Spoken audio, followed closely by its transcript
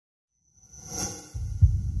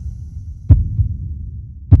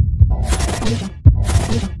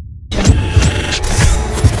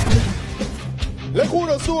และคู่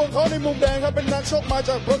ต่อสู้ของเขาในมุมแดงครับเป็นนักชกมาจ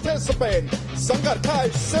ากประเทศสเปนสังกัดค่าย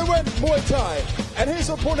7 Muay Thai and his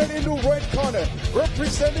opponent in the red corner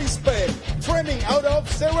representing Spain training out of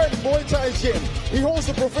 7 Muay Thai Gym. He holds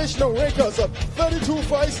a professional record of 32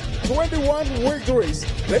 fights, 21 victories.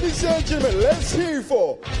 Ladies and gentlemen, let's hear for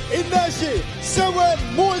Ignasi 7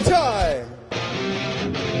 Muay Thai.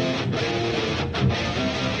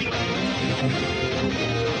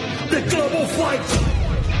 The global fight.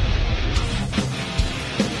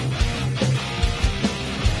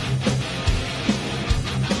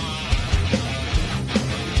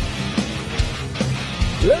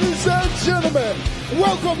 Ladies and gentlemen,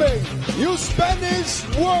 welcoming you Spanish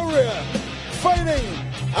warrior, fighting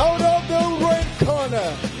out of the red corner,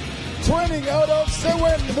 training out of 7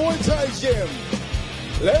 Muay Thai Gym.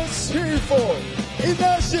 Let's hear for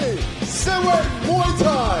Ignasi 7 Muay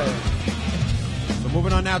Thai. So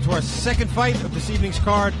moving on now to our second fight of this evening's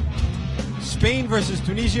card. Spain versus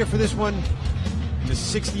Tunisia for this one in the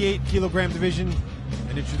 68 kilogram division.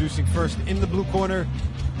 And introducing first in the blue corner,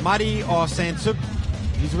 Medi or Sansuk.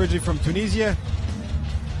 He's originally from Tunisia.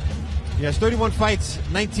 He has 31 fights,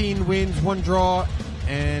 19 wins, 1 draw,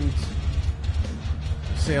 and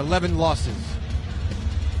say 11 losses.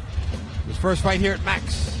 His first fight here at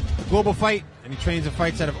Max, the global fight, and he trains and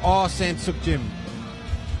fights out of Sansuk Gym.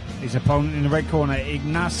 His opponent in the red corner,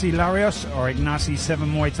 Ignasi or Ignasi 7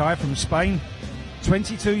 Muay Thai from Spain.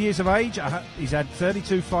 22 years of age. He's had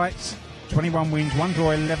 32 fights, 21 wins, 1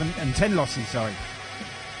 draw, 11 and 10 losses.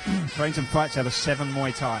 Trains and fights out of 7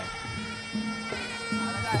 Muay Thai.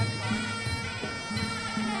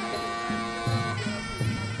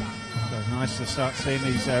 So it's nice to start seeing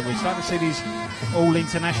these. We're starting to see these all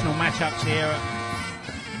international matchups here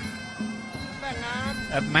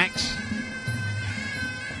at Max.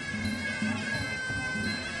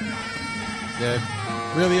 There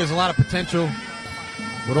really is a lot of potential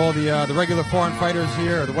with all the regular foreign fighters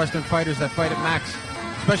here, or the Western fighters that fight at Max,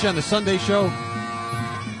 especially on the Sunday show.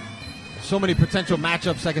 So many potential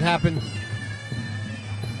matchups that could happen.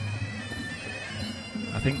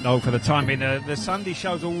 I think, though, for the time being, the Sunday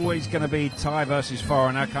show's always going to be Thai versus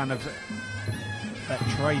foreigner, kind of that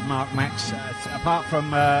trademark Max. Apart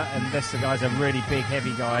from, unless the guys are really big,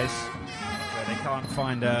 heavy guys, where they can't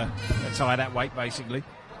find a Thai that weight, basically.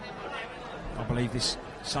 I believe this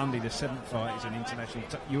Sunday, the 7th fight, is an international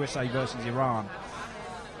USA versus Iran.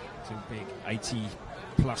 2 big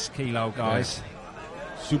 80-plus kilo guys. Yeah.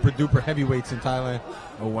 Super duper heavyweights in Thailand.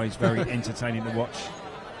 Always very entertaining to watch.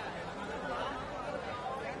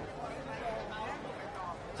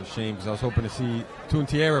 It's a shame because I was hoping to see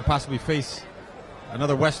Tuntiera possibly face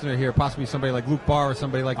another Westerner here, possibly somebody like Luke Barr or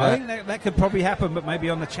somebody like that. I think that could probably happen, but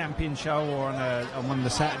maybe on the champion show or on one of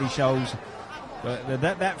the Saturday shows. But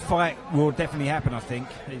that fight will definitely happen, I think.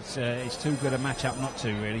 It's too good a matchup not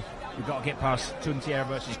to, really. We've got to get past Tuntiera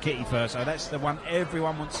versus Kitty first, so that's the one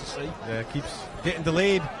everyone wants to see. Yeah, it keeps getting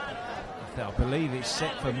delayed. I believe it's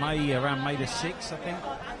set for around May the 6th, I think,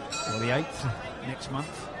 or the 8th next month.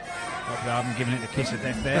 Hopefully I haven't given it the kiss of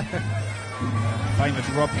death there. Famous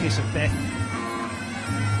Rob kiss of death.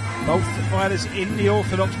 Both the fighters in the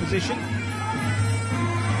orthodox position.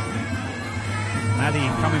 Medi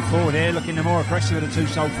coming forward here, looking the more aggressive of the two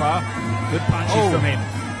so far. Good punches from him.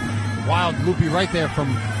 Wild loopy right there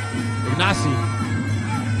from Ignasi.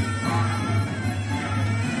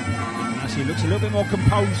 Ignasi looks a little bit more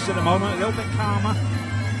composed at the moment, a little bit calmer.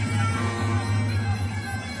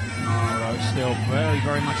 Although it's still very,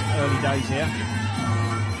 very much early days here.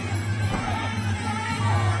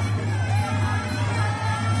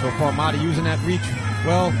 So far, Medi using that reach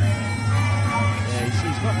well. Yeah,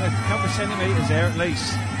 he's got a couple of centimetres there at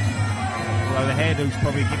least. Although the hairdo's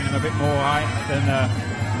probably giving him a bit more height than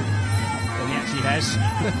he actually has.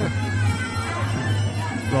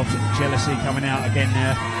 Rob's jealousy coming out again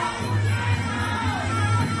there.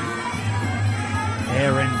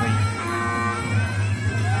 Hair envy.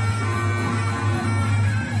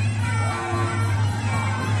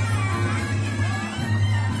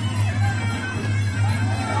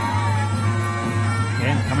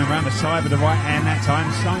 Again, coming around the side with the right hand that time.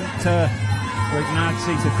 Something for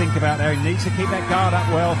Ignasi to think about there. He needs to keep that guard up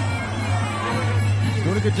well.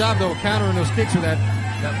 Doing a good job, though, countering those kicks with that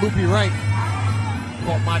loopy right.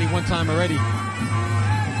 Fought Medi one time already.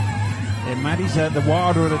 Yeah, Medi's the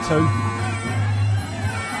wilder of the two.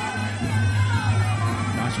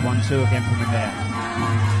 Nice 1-2 again from him there.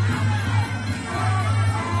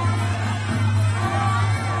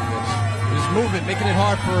 His movement making it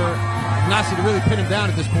hard for Ignasi to really pin him down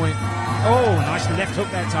at this point. Oh, nice left hook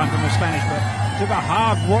that time from the Spanish, but took a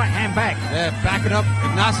hard right hand back. Yeah, backing up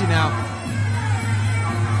Ignasi now.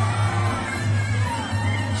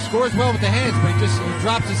 Scores well with the hands, but he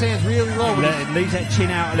drops his hands really low. It leaves that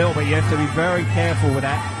chin out a little bit. You have to be very careful with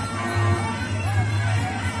that.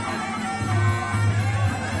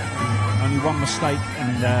 Only one mistake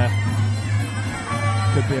and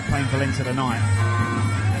could be a painful end to the night.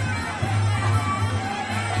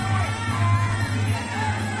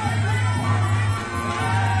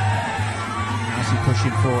 Ignasi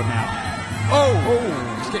pushing forward now. Oh,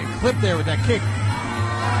 he's getting clipped there with that kick.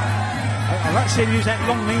 I'd like to see him use that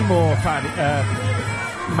long knee more,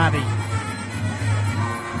 Medi.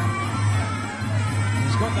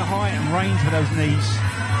 He's got the height and range for those knees.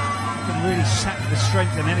 He can really sap the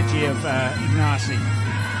strength and energy of Ignasi.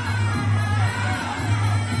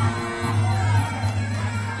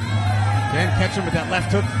 Again, catch him with that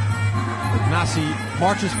left hook. Ignasi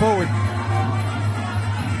marches forward.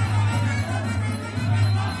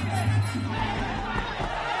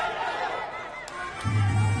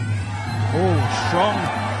 Oh, strong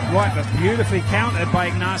right, but beautifully countered by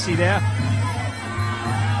Ignasi there.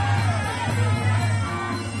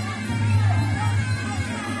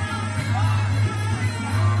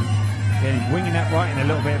 Again, he's winging that right in a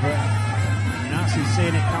little bit, but Ignasi's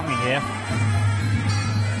seeing it coming here.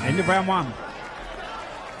 End of round one.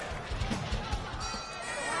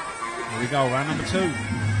 Here we go, round number two.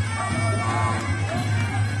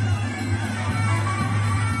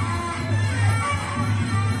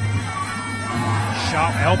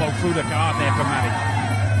 Sharp elbow through the guard there for Medi.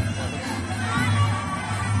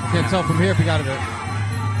 I can't tell from here if he got it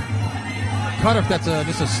cut or if that's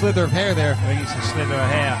just a slither of hair there. I think it's a slither of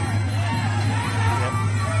hair. Yep.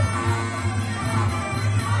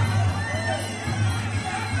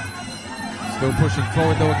 Still pushing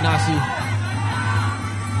forward though, Ignasi.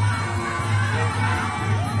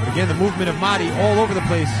 But again, the movement of Medi all over the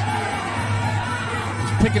place.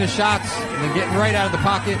 Just picking his shots and then getting right out of the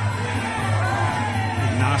pocket.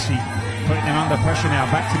 Ignasi putting him under pressure now,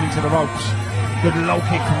 backed him into the ropes. Good low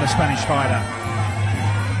kick from the Spanish fighter.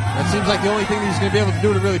 That seems like the only thing that he's going to be able to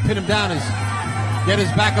do to really pin him down is get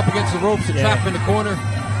his back up against the ropes and trap him in the corner.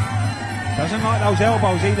 Doesn't like those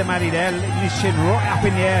elbows either, Medi there. His chin right up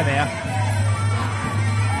in the air there.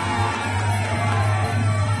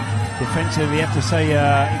 Defensively, you have to say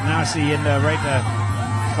Ignasi in the red,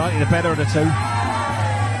 slightly the better of the two.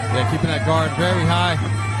 Yeah, keeping that guard very high.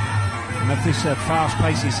 And if this fast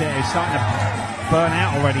pace he's starting to burn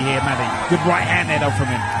out already here, Medi. Good right hand there though from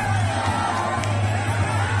him.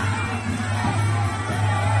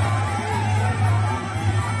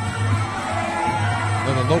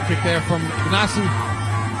 Another low kick there from Ignasi.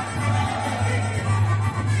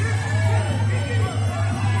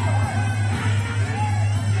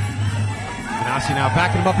 Ignasi now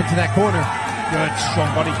backing him up into that corner. Good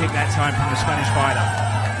strong body kick that time from the Spanish fighter.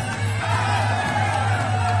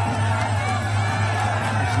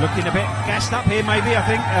 Looking a bit gassed up here, maybe, I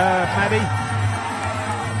think, Medi.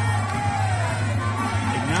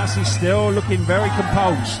 Ignasi still looking very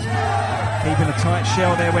composed. Keeping a tight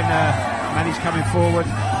shell there when Medi's coming forward.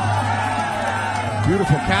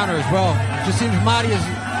 Beautiful counter as well. It just seems Medi has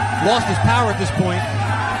lost his power at this point.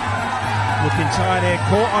 Looking tired here,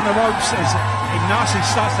 caught on the ropes as Ignasi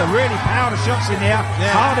starts to really power the shots in there. Yeah.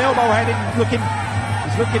 Hard elbow heading, he's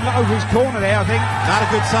looking over his corner there, I think. Not a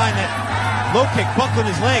good sign that. Low kick,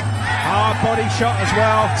 buckling his leg. Hard body shot as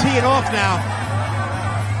well. Teeing off now.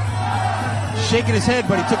 Shaking his head,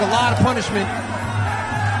 but he took a lot of punishment.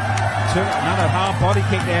 Took another hard body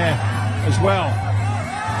kick there as well.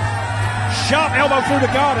 Sharp elbow through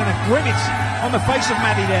the guard and a grimace on the face of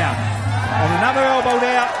Medi there. And another elbow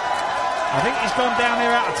there. I think he's gone down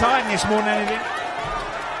there out of time this more than anything.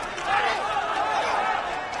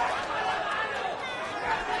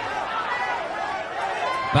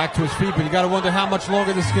 Back to his feet, but you got to wonder how much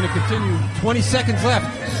longer this is going to continue. 20 seconds left.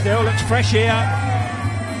 Still looks fresh here,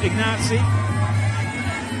 Ignasi.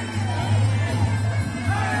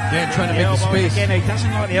 Again, trying to make the space. Again, he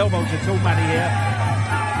doesn't like the elbows at all, Medi here.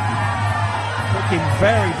 Looking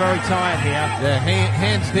very, very tired here. Yeah,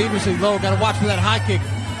 hands dangerously low. Got to watch for that high kick.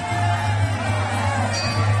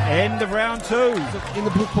 End of round two. In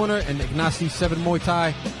the blue corner, and Ignasi 7 Muay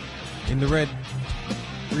Thai in the red.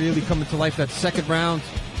 Really coming to life that second round.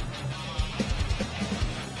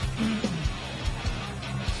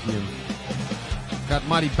 Got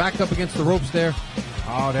Medi backed up against the ropes there.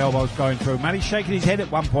 Hard elbows going through. Medi shaking his head at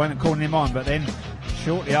one point and calling him on, but then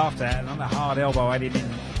shortly after that, another hard elbow had him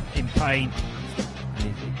in pain.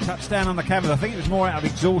 He touched down on the canvas. I think it was more out of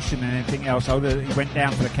exhaustion than anything else, although he went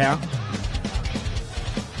down for the count.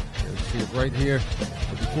 See it right here.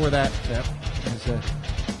 But before that, there's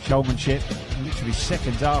showmanship. Literally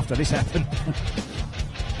seconds after this happened.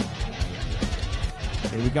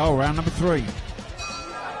 Here we go, round number 3.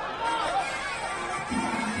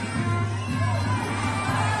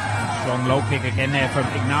 Strong low kick again there from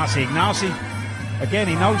Ignasi. Ignasi, again,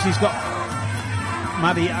 he knows he's got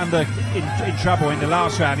Medi in trouble in the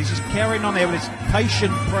last round. He's just carrying on there with his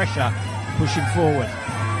patient pressure, pushing forward.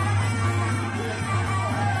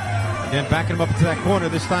 Again, backing him up into that corner.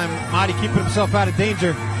 This time, Medi keeping himself out of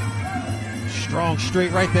danger. Strong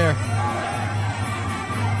straight right there.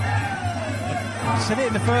 I said it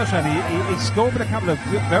in the first round. He scored with a couple of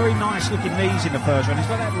very nice looking knees in the first round. He's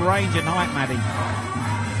got that range of night, Medi.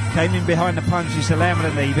 Came in behind the punches to land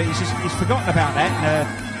with a knee, but he's forgotten about that. And,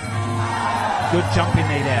 good jumping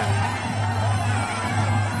knee there.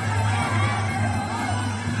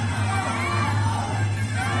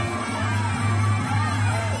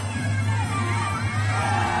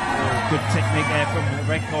 Good technique there from the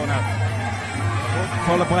red corner.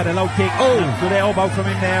 Followed by the low kick. Oh! Good elbow from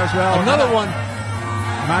him there as well. Another one.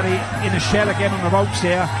 Medi in a shell again on the ropes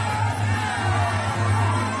here.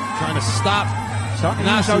 Trying to stop. Starting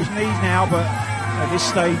to use those knees now, but at this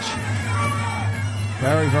stage,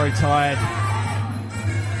 very, very tired.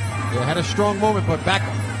 Yeah, had a strong moment, but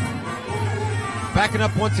backing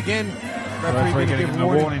up once again. Referee going to give him a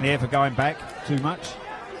warning here for going back too much.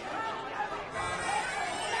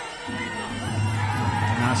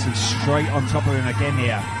 Ignasi straight on top of him again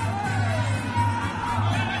here.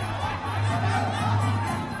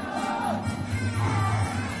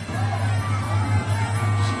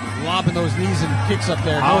 Lobbing those knees and kicks up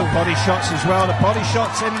there. Oh, body shots as well. The body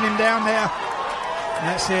shot sending him down there. And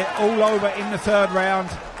that's it, all over in the 3rd round.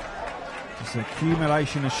 Just an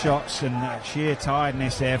accumulation of shots and sheer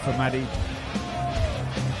tiredness there for Medi.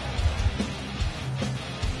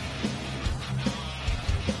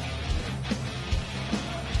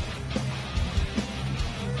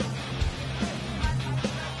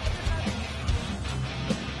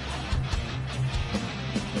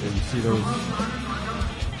 You see those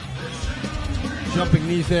jumping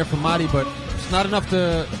knees there from Medi, but it's not enough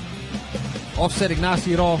to offset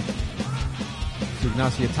Ignasi at all. See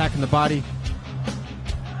Ignasi attacking the body.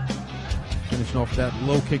 Finishing off that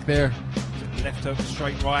low kick there. Left hook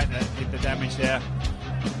straight right that did the damage there.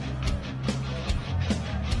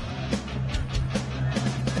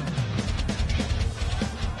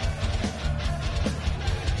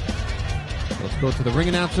 Let's go to the ring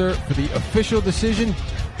announcer for the official decision.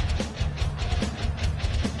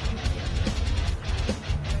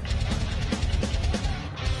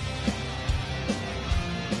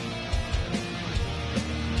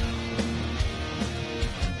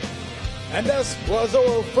 And that was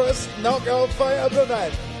our first knockout fight of the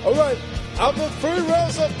night. All right, after 3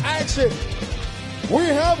 rounds of action, we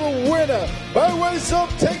have a winner by way of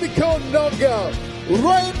technical knockout.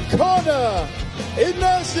 Right corner,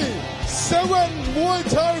 Ignasi, 7 Muay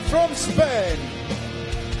Thai from Spain.